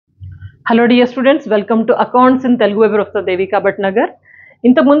Hello dear students, welcome to Accounts in Telugu by Professor Devika Bhatnagar.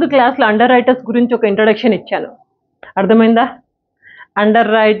 ఇంతకు ముందు క్లాస్లో under writers గురించి ఒక ఇంట్రడక్షన్ ఇచ్చాను. అర్థమైందా? అండర్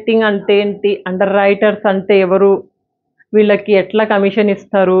రైటింగ్ అంటే ఏంటి, అండర్ రైటర్స్ అంటే ఎవరు, వీళ్ళకి ఎట్లా కమిషన్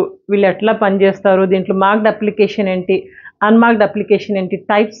ఇస్తారు, వీళ్ళు ఎట్లా పనిచేస్తారు, దీంట్లో మార్క్డ్ అప్లికేషన్ ఏంటి, అన్మార్క్డ్ అప్లికేషన్ ఏంటి,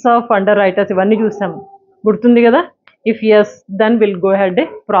 టైప్స్ ఆఫ్ అండర్ రైటర్స్ ఇవన్నీ చూసాము. గుర్తుంది కదా? If yes then will go head A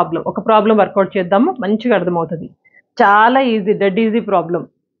problem. ఒక ప్రాబ్లం వర్కౌట్ చేద్దాము, మంచిగా అర్థమవుతుంది. చాలా ఈజీ, డెడ్ ఈజీ ప్రాబ్లం.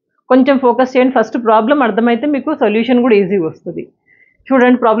 కొంచెం ఫోకస్ చేయండి. ఫస్ట్ ప్రాబ్లం అర్థమైతే మీకు సొల్యూషన్ కూడా ఈజీగా వస్తుంది.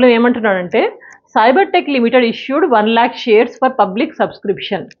 చూడండి ప్రాబ్లం ఏమంటున్నాడంటే, Cybertech limited issued 1 lakh shares for public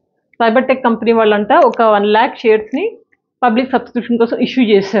subscription. Cybertech company వాళ్ళంట ఒక 1 lakh షేర్స్ని పబ్లిక్ సబ్స్క్రిప్షన్ కోసం ఇష్యూ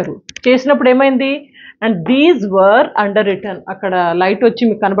చేశారు. చేసినప్పుడు ఏమైంది, and these were under return, అక్కడ లైట్ వచ్చి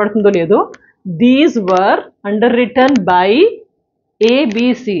మీకు కనబడుతుందో లేదో, these were under written by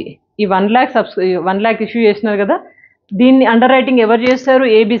ABC. ఈ 1 lakh ఇష్యూ చేసినారు కదా, దీన్ని అండర్ రైటింగ్ ఎవరు చేశారు?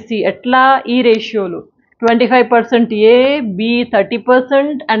 ఏబిసి. ఎట్లా? ఈ రేషియోలు 25% ఏ, బి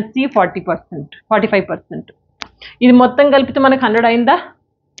 30% అండ్ సి 45%. ఇది మొత్తం కలిపితే మనకు 100 అయిందా?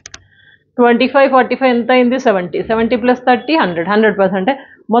 25 45 ఎంత అయింది? 70 ప్లస్ 30 100%. అంటే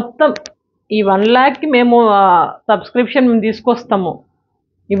మొత్తం ఈ 1 lakhకి మేము సబ్స్క్రిప్షన్ మేము తీసుకొస్తాము,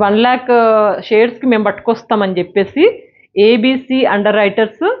 ఈ 1 lakh షేర్స్కి మేము పట్టుకొస్తామని చెప్పేసి ఏబిసి అండర్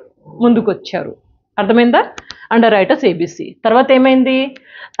రైటర్స్ ముందుకు వచ్చారు. అర్థమైందా? Under writers ABC. తర్వాత ఏమైంది,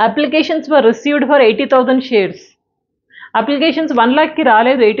 applications were received for 80,000 shares. Applications 1 lakhకి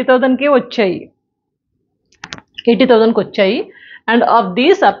రాలేదు, 80,000కే వచ్చాయి, 80,000కి వచ్చాయి. And of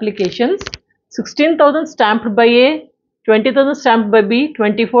these applications 16,000 stamped by A, 20,000 stamped by B,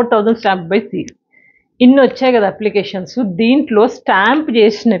 24,000 stamped by C. ఇన్ని వచ్చాయి కదా అప్లికేషన్స్. దీంట్లో స్టాంప్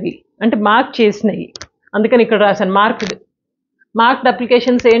చేసినవి అంటే మార్క్ చేసినవి, అందుకని ఇక్కడ రాశాను మార్క్డ్. మార్క్డ్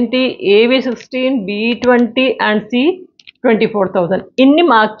అప్లికేషన్స్ ఏంటి? ఏవి 16, బి 20 అండ్ సి 24,000. ఇన్ని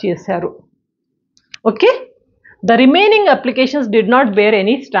మార్క్ చేశారు. Okay. The remaining applications did not bear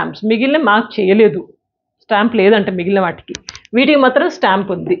any stamps. మిగిలిన మార్క్ చేయలేదు, స్టాంప్ లేదంట మిగిలిన వాటికి. వీటికి మాత్రం స్టాంప్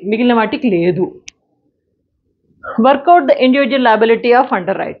ఉంది, మిగిలిన వాటికి లేదు. Work out the individual liability of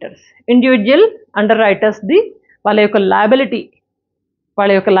under writers. Individual under రైటర్స్ది వాళ్ళ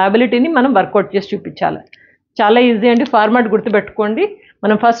యొక్క లయబిలిటీని మనం వర్కౌట్ చేసి చూపించాలి. చాలా ఈజీ అండి, ఫార్మాట్ గుర్తుపెట్టుకోండి.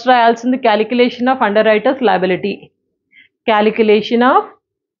 మనం first రాయాల్సింది calculation of under writers liability. Calculation of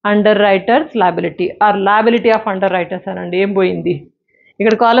under writers liability are liability of under writers అనండి. ఏం పోయింది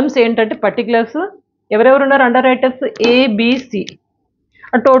ఇక్కడ? కాలమ్స్ ఏంటంటే పర్టికులర్స్, ఎవరెవరు ఉన్నారు అండర్ రైటర్స్? ఏబిసి.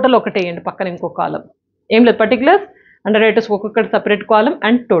 టోటల్ ఒకటే వేయండి, పక్కన ఇంకో కాలం. ఏం లేదు, పర్టికులర్స్ అండర్ రైటర్స్ ఒక్కొక్కటి సపరేట్ కాలం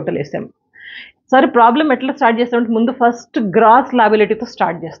అండ్ టోటల్ వేసాము. సరే ప్రాబ్లం ఎట్లా స్టార్ట్ చేస్తామంటే, ముందు ఫస్ట్ గ్రాస్ లయబిలిటీతో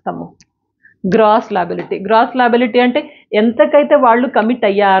స్టార్ట్ చేస్తాము. గ్రాస్ లయబిలిటీ అంటే ఎంతకైతే వాళ్ళు కమిట్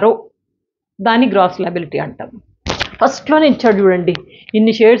అయ్యారో దాన్ని గ్రాస్ లయబిలిటీ అంటాం. ఫస్ట్లోనే ఇచ్చాడు చూడండి,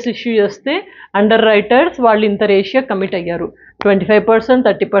 ఇన్ని షేర్స్ ఇష్యూ చేస్తే అండర్ రైటర్స్ వాళ్ళు ఇంత రేషియో కమిట్ అయ్యారు, 25%,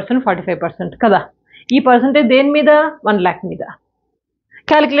 30%, 45% కదా. ఈ పర్సంటేజ్ దేని మీద? 1 lakh మీద.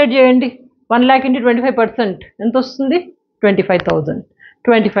 క్యాలిక్యులేట్ చేయండి. 1 lakh ఇంటూ 25% ఎంత వస్తుంది?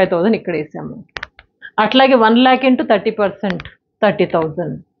 25,000 ఇక్కడ వేసాము. అట్లాగే 1 lakh ఇంటూ 30%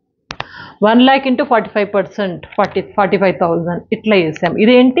 30,000. 1 lakh ఇంటూ 45% 45,000 ఇట్లా వేసాము.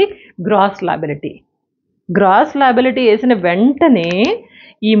 ఇదేంటి? Gross liability. గ్రాస్ లయబిలిటీ వేసిన వెంటనే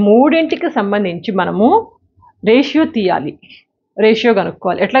ఈ మూడింటికి సంబంధించి మనము రేషియో తీయాలి, రేషియో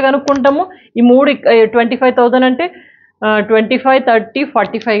కనుక్కోవాలి. ఎట్లా కనుక్కుంటాము? ఈ మూడు 25,000 అంటే 25, 30,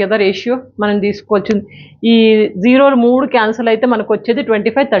 45 కదా రేషియో మనం తీసుకోవాల్సింది. ఈ 0 3 క్యాన్సిల్ అయితే మనకు వచ్చేది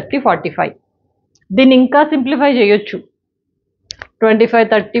 25, 30, 45. దీన్ని ఇంకా సింప్లిఫై చేయొచ్చు. 25,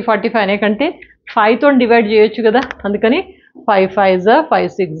 30, 45 అనే కంటే 5తో డివైడ్ చేయొచ్చు కదా, అందుకని 5 5s 5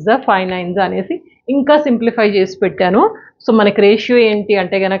 6s 5 9s అనేసి ఇంకా సింప్లిఫై చేసి పెట్టాను. సో మనకి రేషియో ఏంటి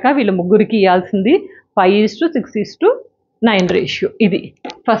అంటే కనుక వీళ్ళు ముగ్గురికి ఇవ్వాల్సింది 5:6:9 రేషియో. ఇది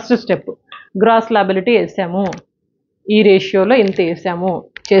ఫస్ట్ స్టెప్. గ్రాస్ లయబిలిటీ వేసాము, ఈ రేషియోలో ఇంత వేసాము.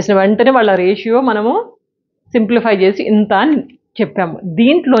 చేసిన వెంటనే వాళ్ళ రేషియో మనము సింప్లిఫై చేసి ఇంత అని చెప్పాము.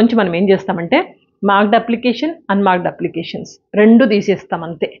 దీంట్లోంచి మనం ఏం చేస్తామంటే మార్క్డ్ అప్లికేషన్, అన్మార్క్డ్ అప్లికేషన్స్ రెండు తీసేస్తాం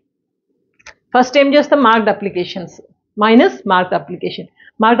అంతే. ఫస్ట్ ఏం చేస్తాం? Marked applications minus marked application.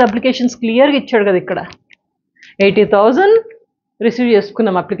 Marked applications క్లియర్గా ఇచ్చాడు కదా, ఇక్కడ 80,000 రిసీవ్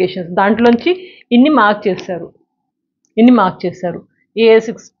చేసుకున్నాం అప్లికేషన్స్, దాంట్లోంచి ఇన్ని మార్క్ చేశారు. ఏ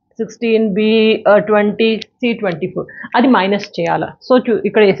 16, బి 20, సి 24. అది మైనస్ చేయాలా? సో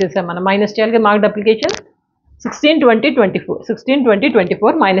ఇక్కడ వేసేసాం మనం. మైనస్ చేయాలి మార్క్డ్ అప్లికేషన్ 16, 20, 24. 16, 20,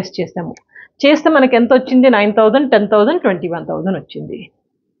 24 మైనస్ చేస్తే మనకి ఎంత వచ్చింది? 9,000, 10,000, 21,000 వచ్చింది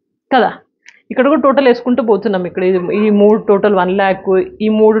కదా. ఇక్కడ కూడా టోటల్ వేసుకుంటూ పోతున్నాం. ఇక్కడ ఈ 3 టోటల్ 1 lakh, ఈ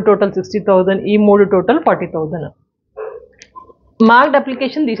 3 టోటల్ 60,000, ఈ 3 టోటల్ 40,000. Marked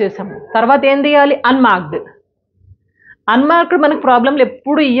application తీసేసాము. తర్వాత ఏం తీయాలి? అన్మార్క్డ్. అన్మార్క్డ్ మనకు ప్రాబ్లంలు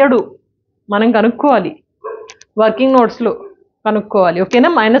ఎప్పుడు ఇయ్యడు, మనం కనుక్కోవాలి, వర్కింగ్ నోట్స్లో కనుక్కోవాలి. ఓకేనా?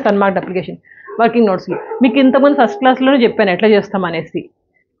 Minus unmarked application working నోట్స్లో. మీకు ఇంతకుముందు ఫస్ట్ క్లాస్లోనే చెప్పాను ఎట్లా చేస్తాం అనేసి.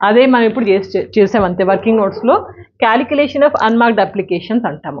 అదే మనం ఇప్పుడు చేసామంతే. Working నోట్స్లో calculation of unmarked applications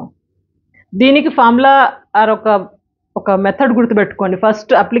అంటాము. దీనికి ఫార్ములా ఆర్ ఒక మెథడ్ గుర్తుపెట్టుకోండి.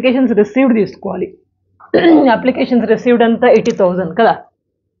 ఫస్ట్ అప్లికేషన్స్ రిసీవ్డ్ తీసుకోవాలి. అప్లికేషన్స్ రిసీవ్డ్ అంతా 80,000 కదా.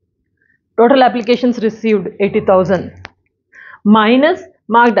 Total applications received 80,000 minus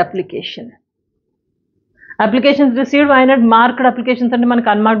marked application. Applications received minus marked applications అంటే మనకు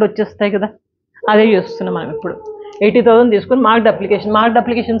అన్మార్క్డ్ వచ్చేస్తాయి కదా. అదే చేస్తున్నాం మనం ఇప్పుడు. 80,000 తీసుకొని మార్క్డ్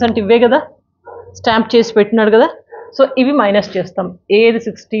అప్లికేషన్స్ అంటే ఇవే కదా, స్టాంప్ చేసి పెట్టినాడు కదా. సో ఇవి మైనస్ చేస్తాం. ఏది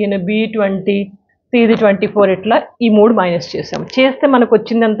 16, బి 20, సిది 24, ఇట్లా ఈ 3 మైనస్ చేసాం. చేస్తే మనకు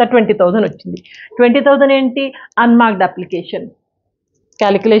వచ్చిందంతా 20,000 వచ్చింది. 20,000 ఏంటి? Unmarked application.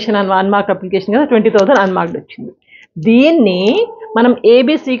 Calculation unmarked application కదా, 20,000 అన్మార్క్డ్ వచ్చింది. దీన్ని మనం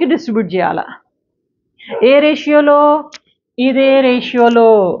ఏబిసికి డిస్ట్రిబ్యూట్ చేయాలా. ఏ రేషియోలో? ఇదే రేషియోలో.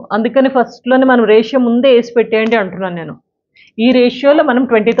 అందుకని ఫస్ట్లోనే మనం రేషియో ముందే వేసి పెట్టేయండి అంటున్నాను నేను. ఈ రేషియోలో మనం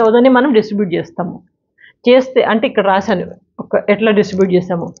 20,000ని మనం డిస్ట్రిబ్యూట్ చేస్తాము. చేస్తే అంటే ఇక్కడ రాశాను ఎట్లా డిస్ట్రిబ్యూట్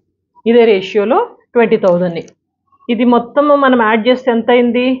చేసాము. ఇదే రేషియోలో 20,000ని ఇది మొత్తము మనం యాడ్ చేస్తే ఎంత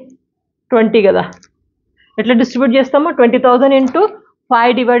అయింది? 20 కదా. ఎట్లా డిస్ట్రిబ్యూట్ చేస్తాము? 20,000 into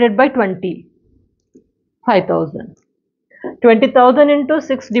 5 divided by 20, 5,000. 20,000 into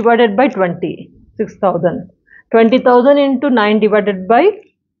 6 divided by 20, 6,000. 20,000 into 9 divided by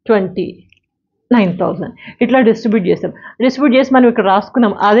 20, 9,000. ఇట్లా డిస్ట్రిబ్యూట్ చేస్తాం. డిస్ట్రిబ్యూట్ చేసి మనం ఇక్కడ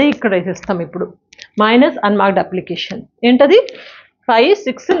రాసుకున్నాం, అదే ఇక్కడ వేసేస్తాం ఇప్పుడు. మైనస్ అన్మార్క్డ్ అప్లికేషన్ ఏంటది? 5,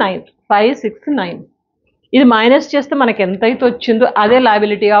 6, 9, 5, 6, 9. ఇది మైనస్ చేస్తే మనకి ఎంత అయితే వచ్చిందో అదే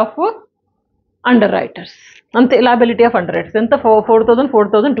లయబిలిటీ ఆఫ్ అండర్ రైటర్స్. అంతే. లయబిలిటీ ఆఫ్ అండర్ రైటర్స్ ఎంత? 4,000,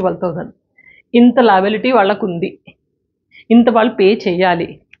 4,000, 12,000. ఇంత లయబిలిటీ వాళ్ళకు ఉంది, ఇంత వాళ్ళు పే చేయాలి.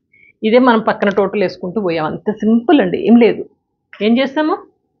 ఇదే మనం పక్కన టోటల్ వేసుకుంటూ పోయాం. అంత సింపుల్ అండి, ఏం లేదు. ఏం చేస్తాము?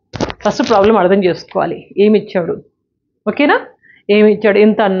 ఫస్ట్ ప్రాబ్లం అర్థం చేసుకోవాలి. ఏమి ఇచ్చాడు? ఓకేనా? ఏమి ఇచ్చాడు?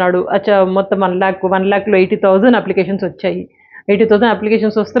 ఇంత అన్నాడు. అచ్చా, మొత్తం 1,00,000లో 80,000 అప్లికేషన్స్ వచ్చాయి. 80,000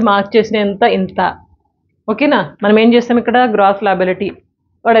 అప్లికేషన్స్ వస్తే మార్క్ చేసిన ఎంత? ఇంత. ఓకేనా? మనం ఏం చేస్తాం ఇక్కడ? గ్రాస్ లయబిలిటీ,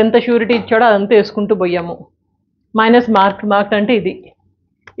 వాడు ఎంత షూరిటీ ఇచ్చాడో అదంతా వేసుకుంటూ పోయాము. మైనస్ మార్క్డ్ అంటే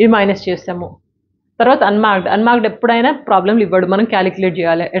ఇది మైనస్ చేసాము. తర్వాత అన్మార్క్డ్ ఎప్పుడైనా ప్రాబ్లంలు ఇవ్వడు, మనం క్యాలిక్యులేట్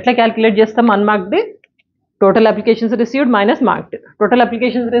చేయాలి. ఎట్లా క్యాలిక్యులేట్ చేస్తాం? Unmarked total applications received minus marked. Total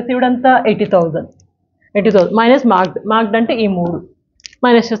applications received అంతా 80,000 మైనస్ మార్క్డ్ అంటే ఈ 3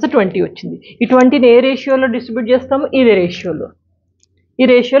 మైనస్ చేస్తే 20 వచ్చింది. ఈ 20ని ఏ రేషియోలో డిస్ట్రిబ్యూట్ చేస్తాము? ఇదే రేషియోలో. ఈ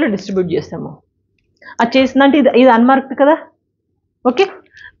రేషియోలో డిస్ట్రిబ్యూట్ చేస్తాము. అది చేసిందంటే ఇది అన్మార్క్డ్ కదా. Okay,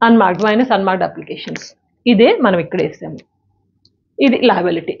 unmarked minus unmarked applications, ఇదే మనం ఇక్కడ వేసాము. ఇది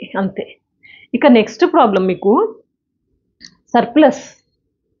లయబిలిటీ, అంతే. ఇక నెక్స్ట్ ప్రాబ్లం మీకు సర్ప్లస్.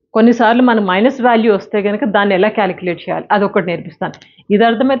 కొన్నిసార్లు మనం మైనస్ వాల్యూ వస్తే కనుక దాన్ని ఎలా క్యాలిక్యులేట్ చేయాలి అదొకటి నేర్పిస్తాను. ఇది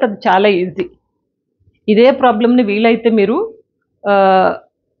అర్థమైతే అది చాలా ఈజీ. ఇదే ప్రాబ్లమ్ని వీలైతే మీరు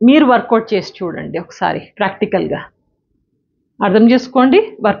వర్కౌట్ చేసి చూడండి ఒకసారి, ప్రాక్టికల్గా అర్థం చేసుకోండి.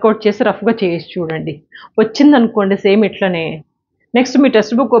 వర్కౌట్ చేసి రఫ్గా చేసి చూడండి. వచ్చిందనుకోండి సేమ్ ఇట్లనే, నెక్స్ట్ మీ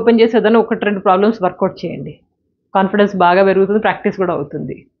టెక్స్ట్ బుక్ ఓపెన్ చేసి ఏదైనా 1-2 ప్రాబ్లమ్స్ వర్కౌట్ చేయండి. కాన్ఫిడెన్స్ బాగా పెరుగుతుంది, ప్రాక్టీస్ కూడా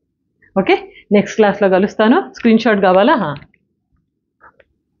అవుతుంది. ఓకే, నెక్స్ట్ క్లాస్లో కలుస్తాను. స్క్రీన్ షాట్ కావాలా?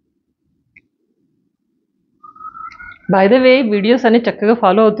 బై ద వే, వీడియోస్ అన్ని చక్కగా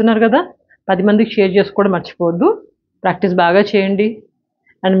ఫాలో అవుతున్నారు కదా. 10 మందికి షేర్ చేసుకోవడం మర్చిపోవద్దు. ప్రాక్టీస్ బాగా చేయండి.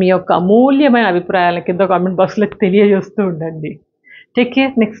 అండ్ మీ యొక్క అమూల్యమైన అభిప్రాయాల కింద కామెంట్ బాక్స్లో తెలియజేస్తూ ఉండండి. Take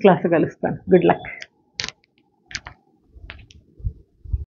care. నెక్స్ట్ క్లాస్లో కలుస్తాను. Good luck.